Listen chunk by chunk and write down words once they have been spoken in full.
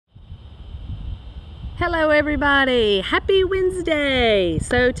Hello everybody, happy Wednesday.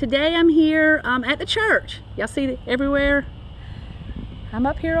 So today I'm here at the church. Y'all see everywhere? I'm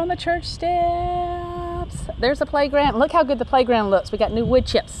up here on the church steps. There's a playground. Look how good the playground looks. We got new wood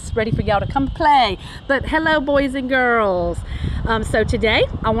chips ready for y'all to come play. But hello boys and girls. So today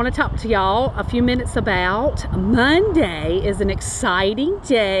I want to talk to y'all a few minutes about Monday. Is an exciting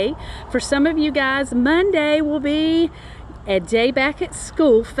day. For some of you guys, Monday will be a day back at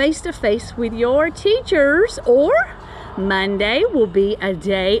school face-to-face with your teachers, or Monday will be a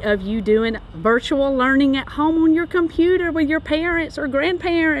day of you doing virtual learning at home on your computer with your parents or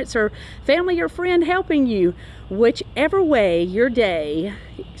grandparents or family or friend helping you. Whichever way your day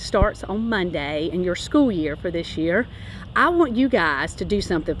starts on Monday in your school year for this year, I want you guys to do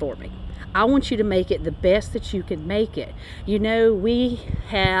something for me. I want you to make it the best that you can make it. You know, we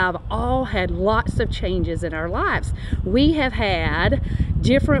have all had lots of changes in our lives. We have had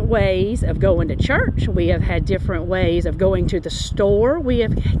different ways of going to church. We have had different ways of going to the store. We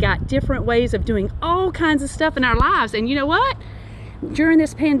have got different ways of doing all kinds of stuff in our lives. And you know what? During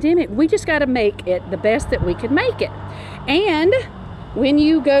this pandemic, we just got to make it the best that we can make it. And when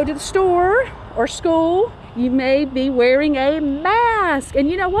you go to the store or school, you may be wearing a mask. And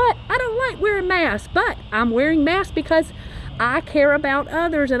you know what? I don't like wearing masks, but I'm wearing masks because I care about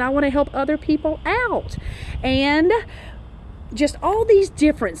others and I want to help other people out. And just all these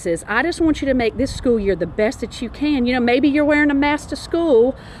differences, I just want you to make this school year the best that you can. You know, maybe you're wearing a mask to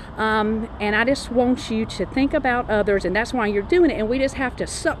school, and I just want you to think about others, and that's why you're doing it. And we just have to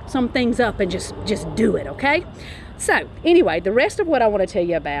suck some things up and just do it, okay? So anyway, the rest of what I want to tell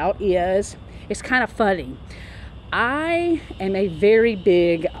you about is, it's kind of funny. I am a very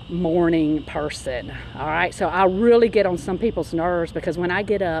big morning person, all right? So I really get on some people's nerves because when I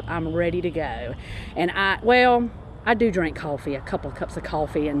get up, I'm ready to go. And I do drink coffee, a couple of cups of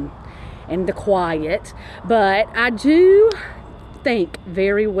coffee and the quiet, but I do think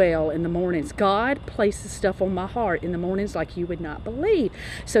very well in the mornings. God places stuff on my heart in the mornings like you would not believe.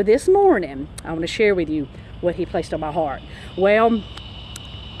 So this morning, I want to share with you what He placed on my heart. Well,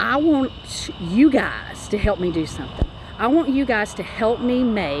 I want you guys to help me do something. I want you guys to help me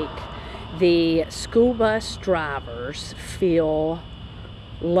make the school bus drivers feel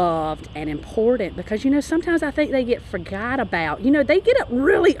loved and important, because you know, sometimes I think they get forgot about. You know, they get up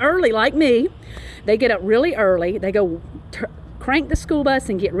really early like me. They get up really early. They go crank the school bus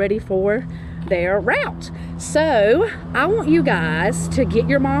and get ready for their route. So I want you guys to get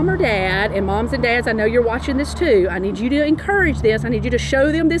your mom or dad, and moms and dads, I know you're watching this too. I need you to encourage this. I need you to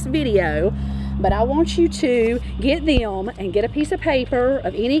show them this video. But I want you to get them and get a piece of paper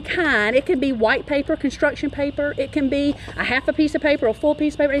of any kind. It can be white paper, construction paper. It can be a half a piece of paper, a full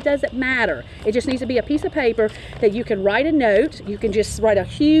piece of paper. It doesn't matter. It just needs to be a piece of paper that you can write a note. You can just write a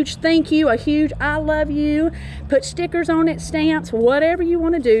huge thank you, a huge I love you, put stickers on it, stamps, whatever you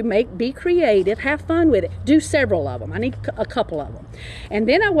want to do. Be creative, have fun with it. Do several of them. I need a couple of them. And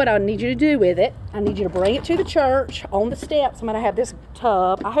then what I need you to do with it, I need you to bring it to the church on the steps. I'm going to have this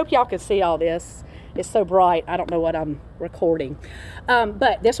tub. I hope y'all can see all this. It's so bright, I don't know what I'm recording.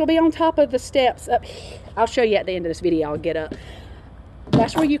 But this will be on top of the steps up. I'll show you at the end of this video. I'll get up.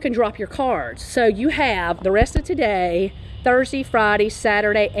 That's where you can drop your cards. So you have the rest of today, Thursday, Friday,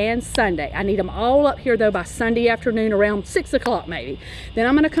 Saturday, and Sunday. I need them all up here though by Sunday afternoon around 6 o'clock maybe. Then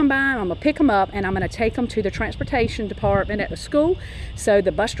I'm going to come by, I'm going to pick them up, and I'm going to take them to the transportation department at the school so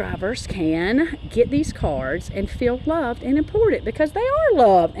the bus drivers can get these cards and feel loved and important, because they are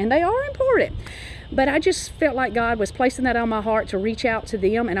loved and they are important. But I just felt like God was placing that on my heart to reach out to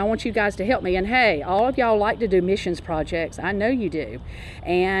them, and I want you guys to help me. And hey, all of y'all like to do missions projects. I know you do.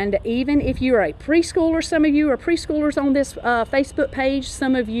 And even if you're a preschooler, some of you are preschoolers on this Facebook page,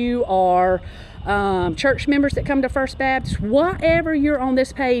 some of you are church members that come to First Baptist, whatever you're on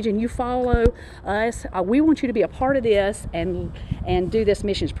this page and you follow us, we want you to be a part of this and do this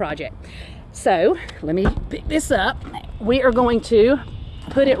missions project. So let me pick this up. We are going to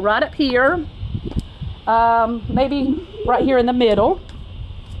put it right up here. Maybe right here in the middle.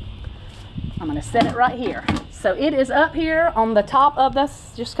 I'm going to set it right here. So it is up here on the top of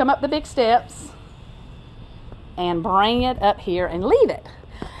this. Just come up the big steps and bring it up here and leave it.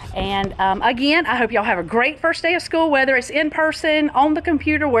 And again, I hope y'all have a great first day of school, whether it's in person, on the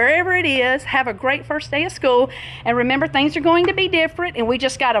computer, wherever it is. Have a great first day of school. And remember, things are going to be different, and we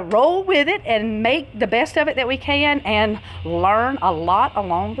just got to roll with it and make the best of it that we can and learn a lot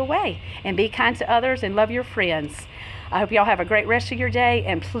along the way. And be kind to others and love your friends. I hope y'all have a great rest of your day,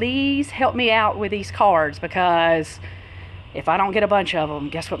 and please help me out with these cards, because if I don't get a bunch of them,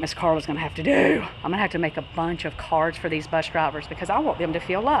 guess what Miss Carla's going to have to do? I'm going to have to make a bunch of cards for these bus drivers because I want them to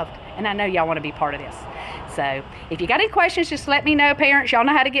feel loved. And I know y'all want to be part of this. So if you got any questions, just let me know, parents. Y'all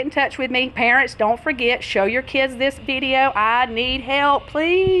know how to get in touch with me. Parents, don't forget, show your kids this video. I need help.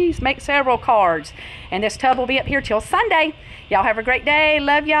 Please make several cards. And this tub will be up here till Sunday. Y'all have a great day.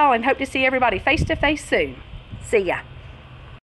 Love y'all and hope to see everybody face to face soon. See ya.